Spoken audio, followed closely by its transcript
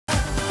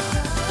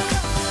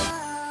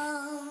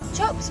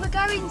Pops, we're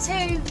going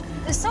to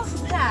the soft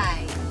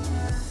play.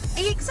 Are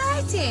you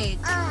excited?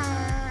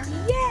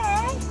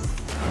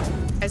 Yes.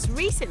 As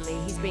recently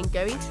he's been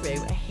going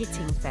through a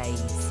hitting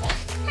phase.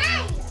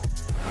 Hey!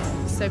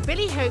 So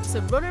Billie hopes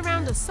a run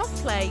around a soft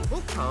play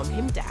will calm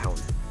him down.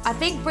 I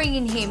think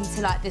bringing him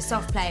to like the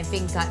soft play and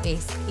things like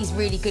this is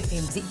really good for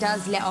him because it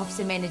does let off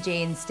some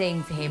energy and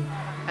steam for him.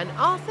 And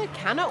Arthur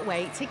cannot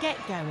wait to get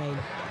going.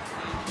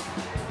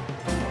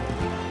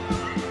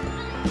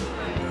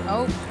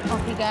 Oh,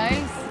 off he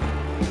goes.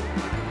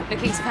 Look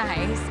at his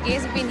face. He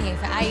hasn't been here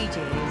for ages.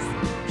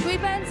 Should we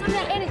burn some of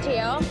that energy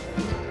off?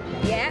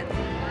 Yeah.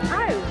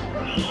 Oh,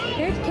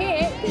 good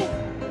kick.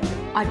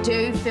 I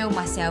do feel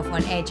myself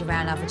on edge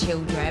around other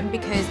children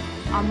because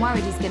I'm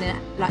worried he's going to,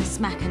 like,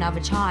 smack another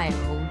child.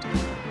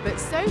 But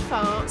so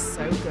far,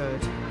 so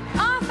good.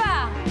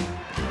 Arthur!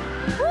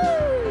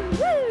 Woo!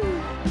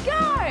 Woo!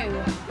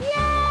 Go!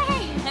 Yay!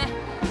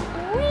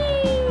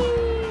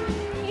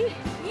 Whee!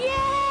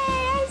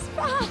 Yes!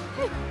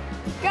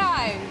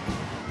 Go!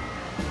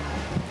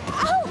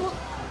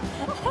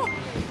 Oh!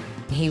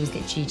 He was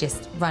literally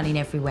just running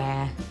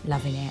everywhere,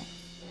 loving it.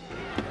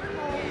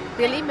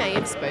 Billie may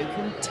have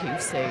spoken too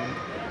soon.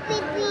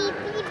 Beep, beep,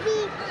 beep,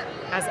 beep.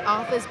 As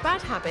Arthur's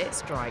bad habit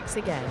strikes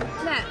again.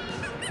 Look.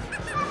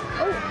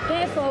 Oh,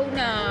 careful.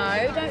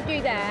 No, don't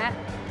do that.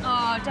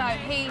 Oh, don't.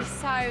 He's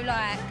so,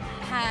 like,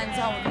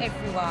 hands-on with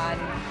everyone.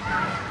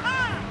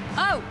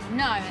 Oh,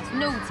 no, that's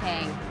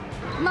naughty.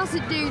 You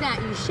mustn't do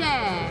that, you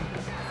share.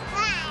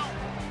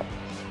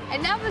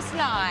 Another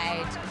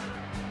slide.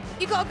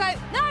 You gotta go...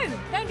 No,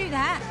 don't do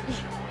that.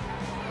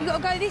 You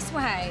gotta go this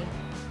way.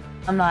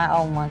 I'm like,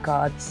 oh, my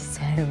God,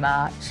 so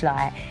much.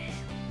 Like,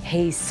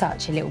 he's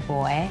such a little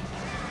boy.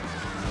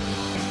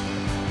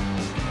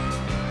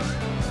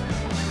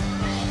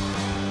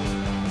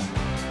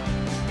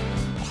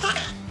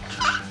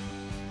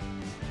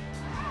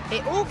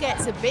 It all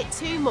gets a bit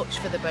too much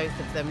for the both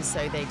of them,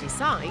 so they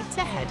decide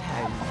to head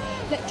home.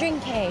 Look,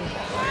 Drinky.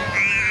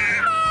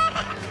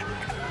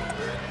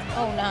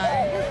 Oh, no.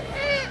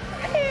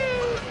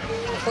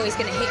 I thought he's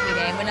going to hit me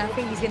then. When I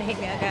think he's going to hit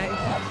me, I go...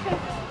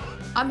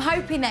 I'm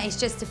hoping that it's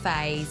just a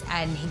phase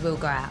and he will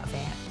go out of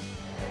it.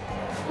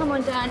 Come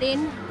on,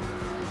 darling.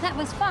 That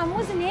was fun,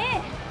 wasn't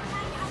it?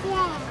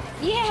 Yeah.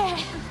 Yeah.